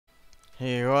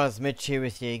Hey guys, Mitch here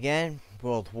with you again.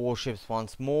 World Warships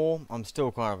once more. I'm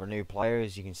still kind of a new player,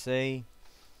 as you can see.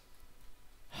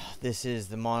 This is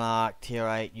the Monarch Tier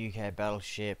 8 UK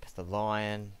Battleship, the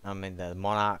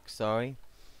Monarch, sorry.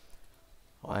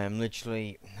 I am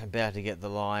literally about to get the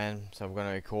Lion, so I'm going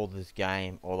to record this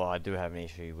game, although I do have an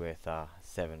issue with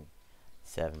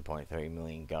 7.3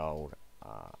 million gold.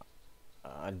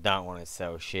 I don't want to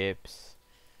sell ships.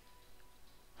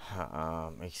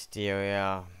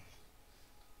 Exterior.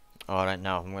 I don't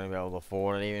know if I'm going to be able to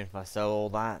afford it, even if I sell all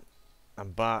that.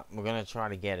 But we're going to try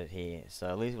to get it here. So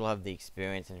at least we'll have the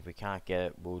experience, and if we can't get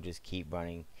it, we'll just keep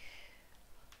running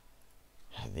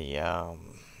the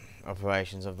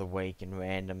operations of the week and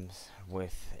randoms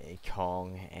with a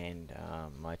Kong and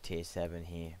my tier 7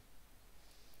 here.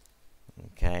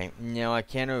 Okay, now I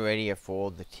can already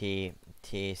afford the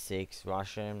tier 6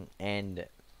 Russian and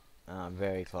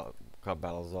very club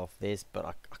battles off this, but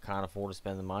I can't afford to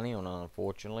spend the money on it,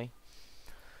 unfortunately.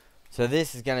 So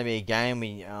this is going to be a game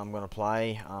I'm going to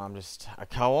play just a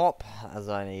co-op, as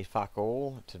I need fuck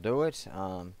all to do it.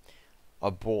 I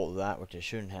bought that, which I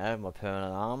shouldn't have, my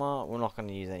permanent armor. We're not going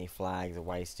to use any flags or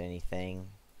waste anything.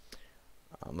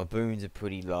 My boons are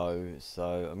pretty low,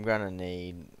 so I'm going to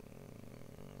need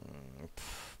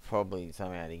probably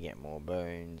somehow to get more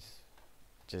boons,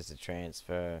 just to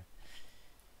transfer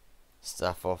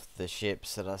stuff off the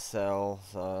ships that I sell.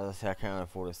 So that's how I can't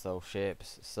afford to sell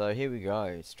ships. So here we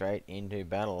go, straight into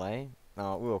battle, eh?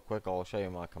 Real quick, I'll show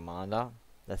you my commander.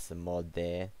 That's the mod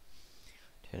there.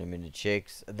 Turn them into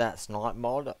chicks. That snipe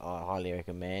mod, I highly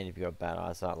recommend if you've got bad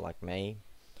eyesight like me.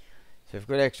 So we've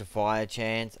got extra fire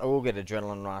chance. I will get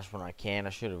adrenaline rush when I can.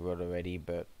 I should have got it already,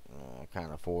 but I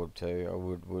can't afford to. I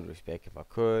would respect if I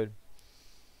could.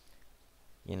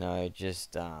 You know,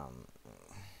 just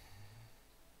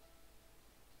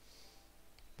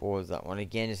pause that one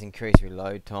again. Just increase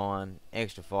reload time,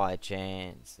 extra fire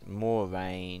chance, more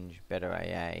range, better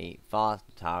AA,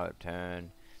 faster target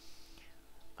turn.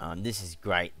 This is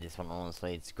great, this one,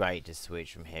 honestly. It's great to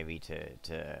switch from heavy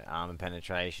to armor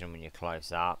penetration when you're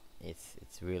close up. It's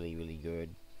really, really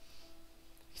good,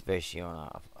 especially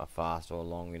on a fast or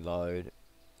long reload.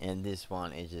 And this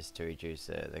one is just to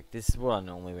reduce this is what I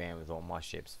normally ran with all my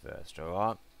ships first,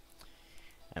 alright?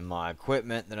 And my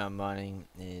equipment that I'm running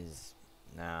is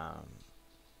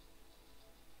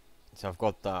so I've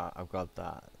got the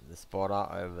spotter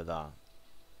over the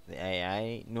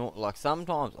AA. Not like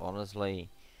sometimes, honestly,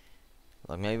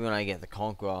 like maybe when I get the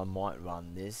Conqueror, I might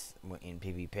run this in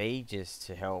PvP just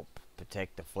to help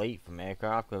protect the fleet from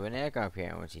aircraft. Because an aircraft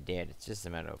carrier, once you're dead, it's just a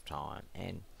matter of time.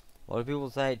 And a lot of people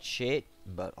say it's shit,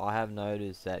 but I have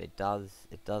noticed that it does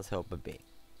help a bit,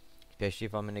 especially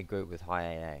if I'm in a group with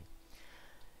high AA.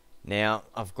 Now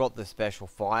I've got the special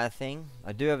fire thing.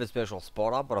 I do have a special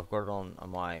spotter, but I've got it on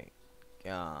my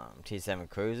tier 7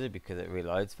 cruiser because it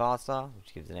reloads faster,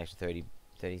 which gives an extra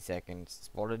 30 seconds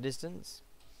spotter distance.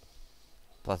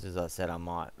 Plus, as I said, I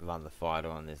might run the fighter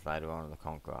on this later on in the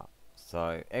Conqueror.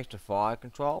 So extra fire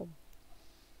control.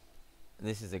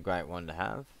 This is a great one to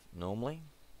have normally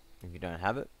if you don't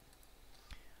have it.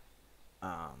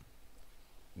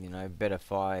 You know, better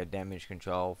fire damage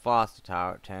control, faster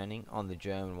turret turning. On the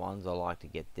German ones, I like to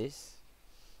get this,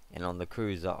 and on the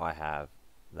cruiser, I have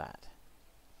that.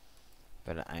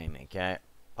 Better aiming. Okay,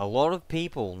 a lot of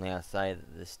people now say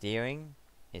that the steering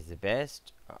is the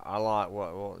best. I like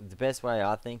the best way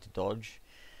I think to dodge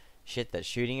shit that's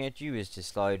shooting at you is to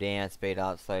slow down, speed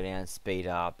up,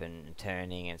 and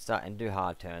turning and start and do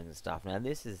hard turns and stuff. Now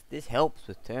this helps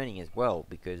with turning as well,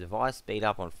 because if I speed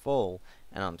up on full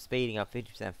and I'm speeding up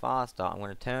 50% faster, I'm going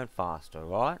to turn faster,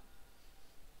 right?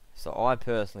 So I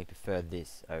personally prefer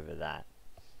this over that.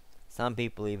 Some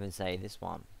people even say this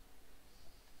one.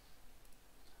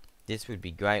 This would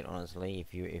be great, honestly,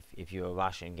 if you're a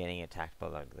Russian getting attacked by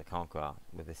the Conqueror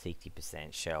with a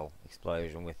 60% shell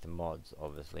explosion with the mods,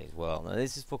 obviously, as well. Now,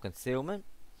 this is for concealment.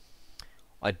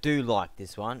 I do like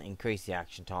this one. Increase the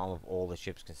action time of all the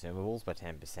ship's consumables by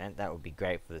 10%. That would be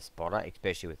great for the spotter,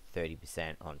 especially with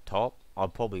 30% on top. I'll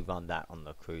probably run that on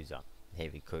the cruiser,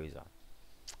 heavy cruiser.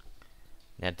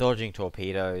 Now, dodging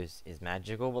torpedoes is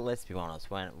magical, but let's be honest,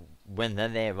 when they're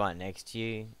there right next to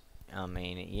you, I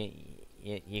mean,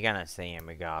 you're gonna see them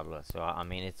regardless, right? I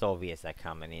mean, it's obvious they're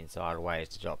coming in sideways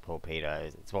to drop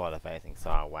torpedoes. It's why they're facing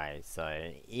sideways.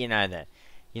 So you know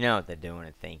what they're doing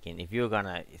and thinking. If you're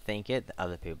gonna think it, the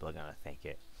other people are gonna think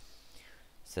it.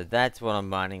 So that's what I'm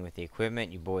running with the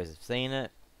equipment. You boys have seen it.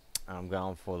 I'm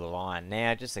going for the Lion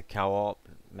now, just a co-op,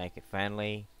 make it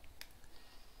friendly.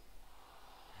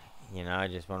 You know,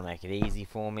 just want to make it easy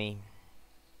for me.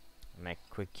 Make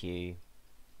a quick queue.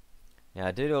 Now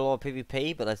I do a lot of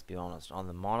PvP, but let's be honest, on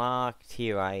the Monarch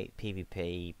Tier 8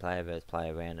 PvP, player versus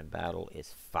player random battle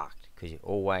is fucked, because you're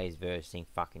always versing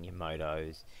fucking your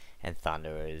Motos and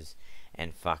Thunderers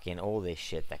and fucking all this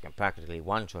shit that can practically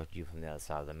one-shot you from the other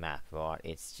side of the map, right?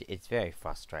 It's very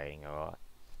frustrating, alright?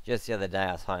 Just the other day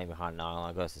I was hiding behind an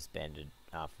island, I got suspended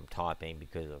from typing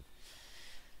because of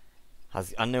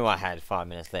I knew I had 5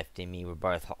 minutes left in me. We're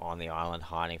both on the island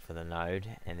hiding for the node,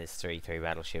 and there's 3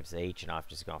 battleships each, and I've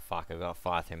just gone, fuck, I've got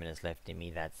 3 minutes left in me,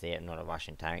 that's it. I'm not a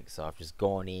Russian tank, so I've just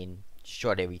gone in,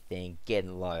 shot everything,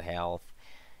 getting low health,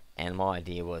 and my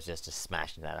idea was just to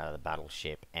smash that out of the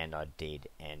battleship, and I did,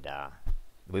 and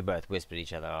we both whispered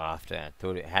each other after, and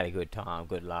thought it had a good time,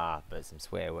 good laugh, but some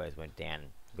swear words went down and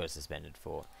got suspended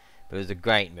for it. But it was a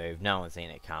great move, no one's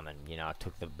seen it coming, you know, I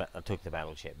took the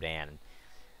battleship down,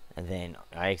 and then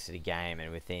I exited the game,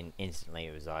 and within instantly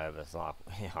it was over. It's like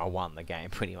I won the game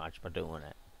pretty much by doing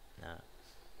it.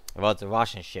 If it was a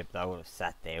Russian ship, though, I would have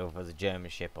sat there. If it was a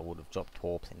German ship, I would have dropped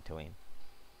torps into him.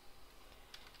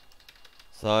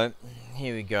 So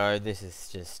here we go. This is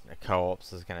just a co-op,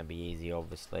 so it's going to be easy.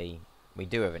 Obviously, we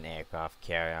do have an aircraft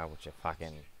carrier, which are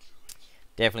fucking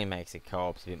definitely makes the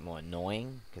co-ops a bit more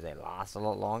annoying because they last a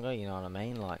lot longer. You know what I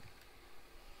mean? Like.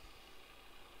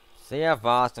 See how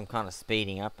fast I'm kind of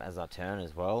speeding up as I turn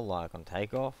as well, like on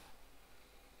takeoff?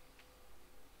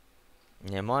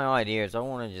 Yeah, my idea is I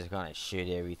want to just kind of shoot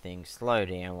everything, slow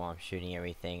down while I'm shooting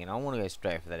everything, and I want to go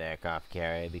straight for that aircraft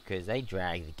carrier because they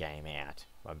drag the game out.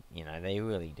 You know, they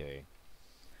really do.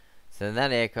 So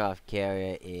that aircraft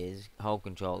carrier is, hull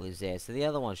control is there, so the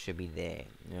other one should be there.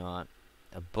 You know,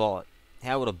 a bot,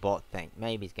 how would a bot think?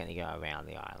 Maybe it's going to go around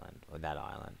the island, or that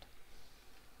island.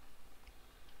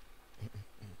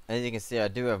 As you can see, I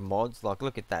do have mods. Like,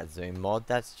 look at that zoom mod.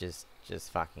 That's just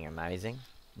fucking amazing.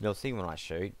 You'll see when I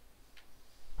shoot.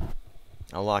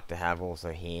 I like to have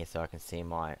also here so I can see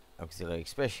my auxiliary,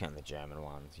 especially on the German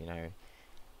ones, you know.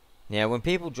 Now, when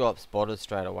people drop spotters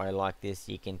straight away like this,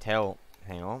 you can tell.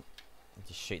 Hang on,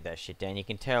 just shoot that shit down. You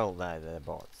can tell they're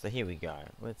bots. So here we go.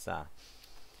 Let's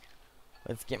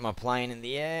get my plane in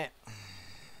the air.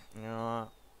 Alright.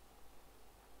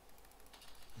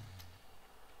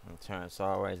 And turn it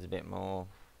sideways a bit more.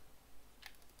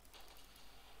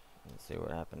 Let's see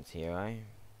what happens here, eh?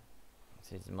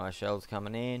 See some more shells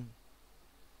coming in.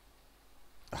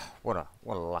 Oh, what a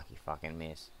lucky fucking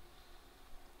miss.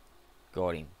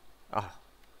 Got him. Oh,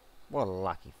 what a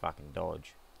lucky fucking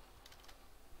dodge.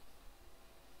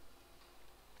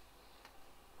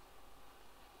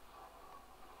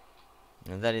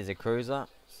 And that is a cruiser.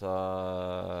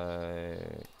 So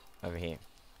over here.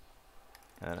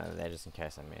 And over there just in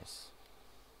case I miss.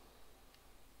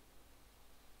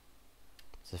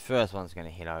 So the first one's going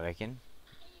to hit, I reckon.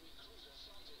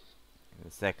 And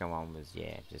the second one was,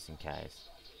 yeah, just in case.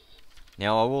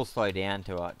 Now I will slow down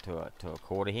to a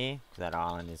quarter here, because that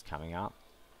island is coming up.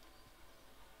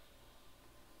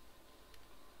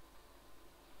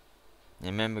 And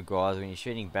remember guys, when you're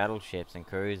shooting battleships and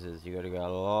cruisers, you got to go a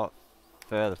lot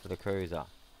further for the cruiser.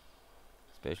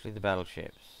 Especially the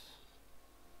battleships.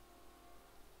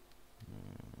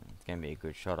 It's going to be a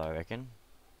good shot, I reckon.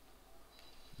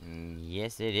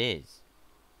 Yes, it is.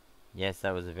 Yes,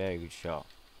 that was a very good shot.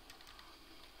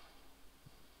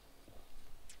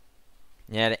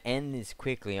 Now, to end this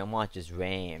quickly, I might just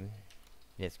ram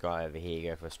this guy over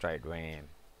here, go for a straight ram.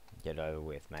 Get over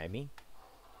with, maybe.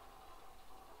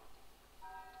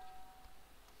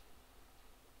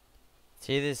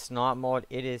 See this snipe mod?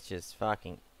 It is just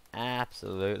fucking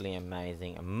absolutely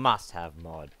amazing. A must-have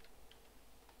mod.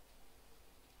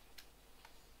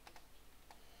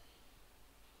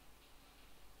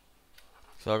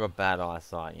 So I got bad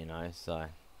eyesight, you know, so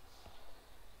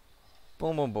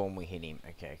boom boom boom, we hit him.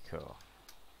 Okay, cool.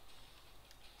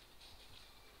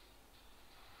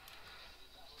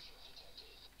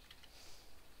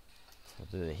 So I'll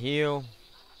do the heal.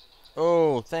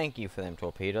 Oh, thank you for them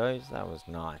torpedoes. That was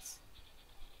nice.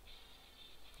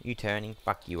 You turning?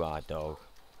 Fuck you are, dog.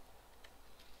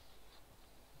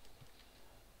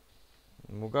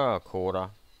 And we'll go a quarter.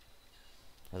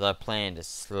 As I plan to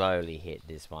slowly hit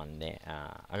this one there.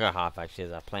 I got half actually,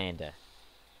 as I plan to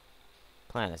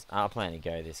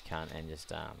go this cunt and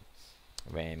just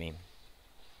ram him.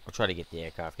 I'll try to get the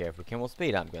aircraft carrier if we can. We'll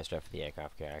speed up and go straight for the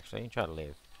aircraft carrier actually and try to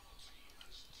live.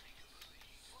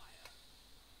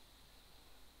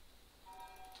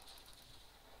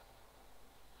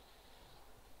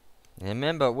 And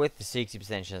remember, with the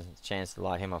 60% chance to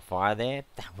light him on fire there,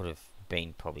 that would have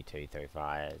been probably 2-3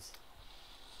 fires.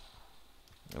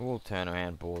 And we'll turn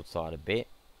around broadside a bit.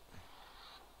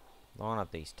 Line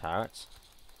up these turrets.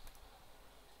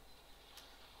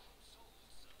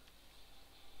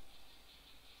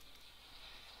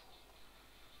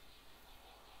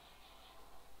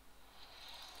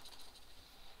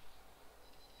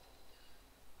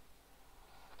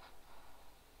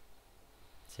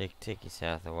 Tick, tick your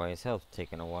south away. His health's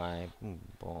ticking away. Boom,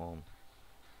 boom.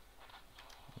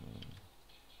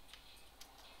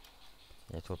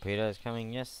 The torpedoes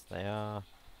coming? Yes, they are.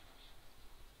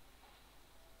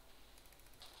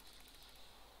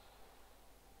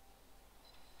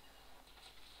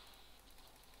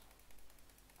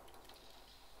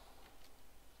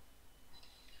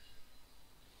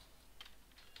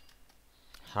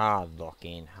 Hard lock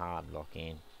in, hard lock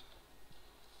in.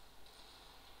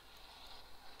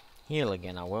 Heal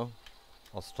again, I will.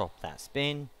 I'll stop that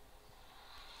spin.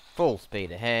 Full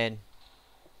speed ahead.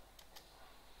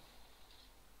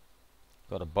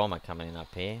 Got a bomber coming in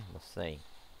up here. We'll see.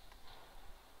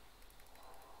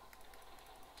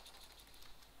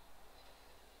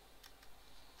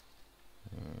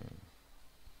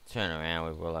 Turn around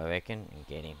we will, I reckon, and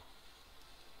get him.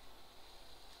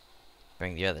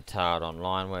 Bring the other turret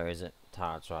online. Where is it?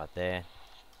 Turret's right there.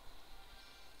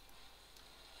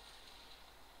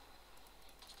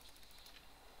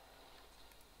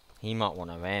 He might want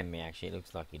to ram me, actually. It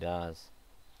looks like he does.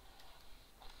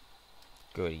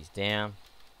 Good, he's down.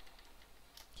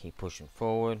 Keep pushing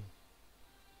forward.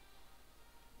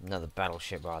 Another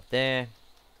battleship right there.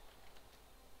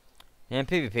 And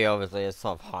PvP, obviously, is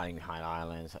sort of hiding behind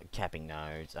islands, capping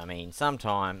nodes. I mean, most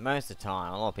of the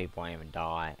time, a lot of people won't even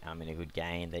die in a good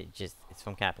game. It's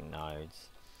from capping nodes.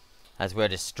 That's where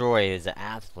destroyers are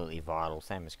absolutely vital,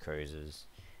 same as cruisers.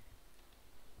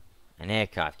 And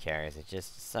aircraft carriers are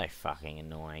just so fucking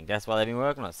annoying. That's why they've been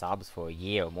working on subs for a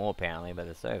year or more, apparently, but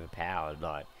they're so overpowered.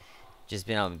 Like, just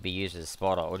being able to be used as a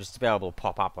spotter, or just to be able to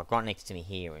pop up, like, right next to me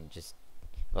here, and just,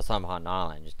 or something behind an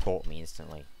island, just taunt me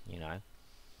instantly, you know?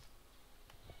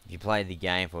 If you played the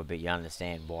game for a bit, you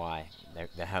understand why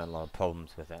they're having a lot of problems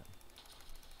with it.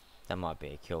 That might be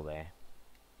a kill there.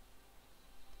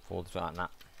 Forward's right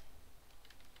up.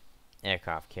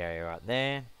 Aircraft carrier right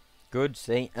there. Good,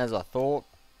 see, as I thought.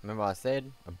 Remember I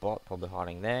said, a bot probably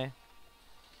hiding there.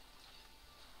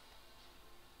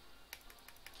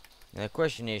 Now the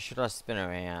question is, should I spin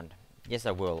around? Yes,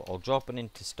 I will. I'll drop it in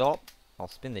to stop. I'll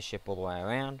spin the ship all the way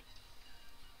around.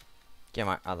 Get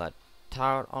my other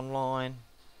turret online.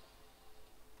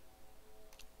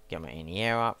 Get my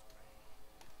anti-air up.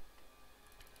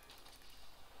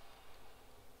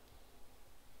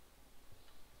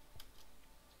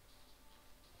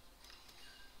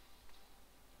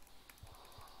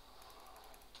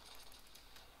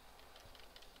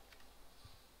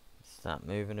 Start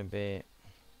moving a bit.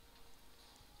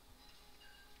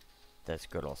 That's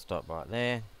good, I'll stop right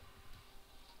there.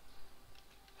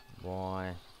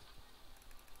 Why?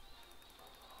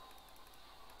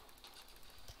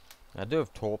 I do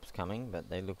have torps coming, but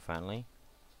they look friendly.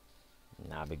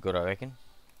 Nah, be good, I reckon.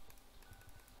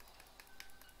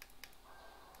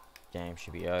 Game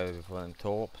should be over before them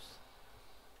torps.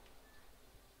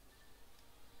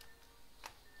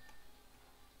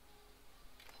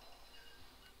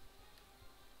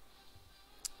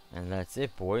 And that's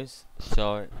it, boys.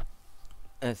 So,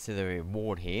 let's see the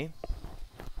reward here.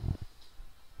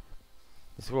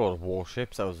 This World of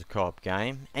Warships, that was a co-op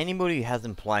game. Anybody who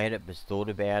hasn't played it but's thought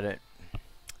about it,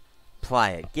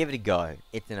 play it. Give it a go.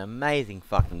 It's an amazing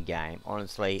fucking game.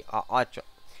 Honestly,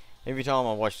 every time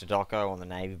I watch the doco on the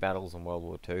Navy battles in World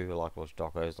War II, I like to watch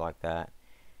docos like that.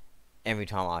 Every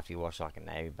time after you watch like a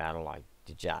Navy battle, like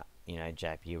the Jap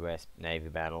US Navy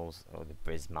battles or the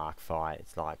Bismarck fight,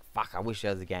 it's like, fuck, I wish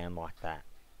there was a game like that.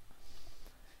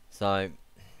 So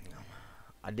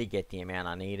I did get the amount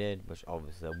I needed, which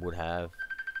obviously I would have.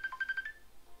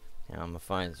 Now my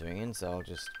phone's ringing, so I'll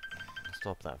just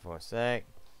stop that for a sec.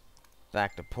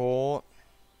 Back to port.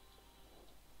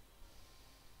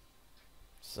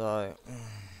 So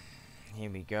here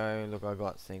we go. Look, I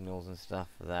got signals and stuff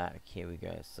for that. Here we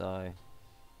go. So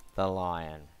the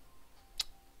Lion.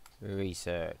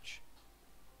 Research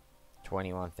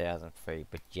 21,000 free,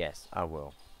 but yes, I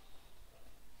will.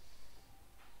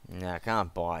 Now I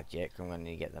can't buy it yet because I'm going to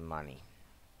need to get the money.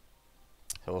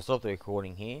 So we'll stop the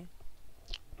recording here,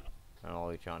 and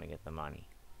I'll be trying to get the money.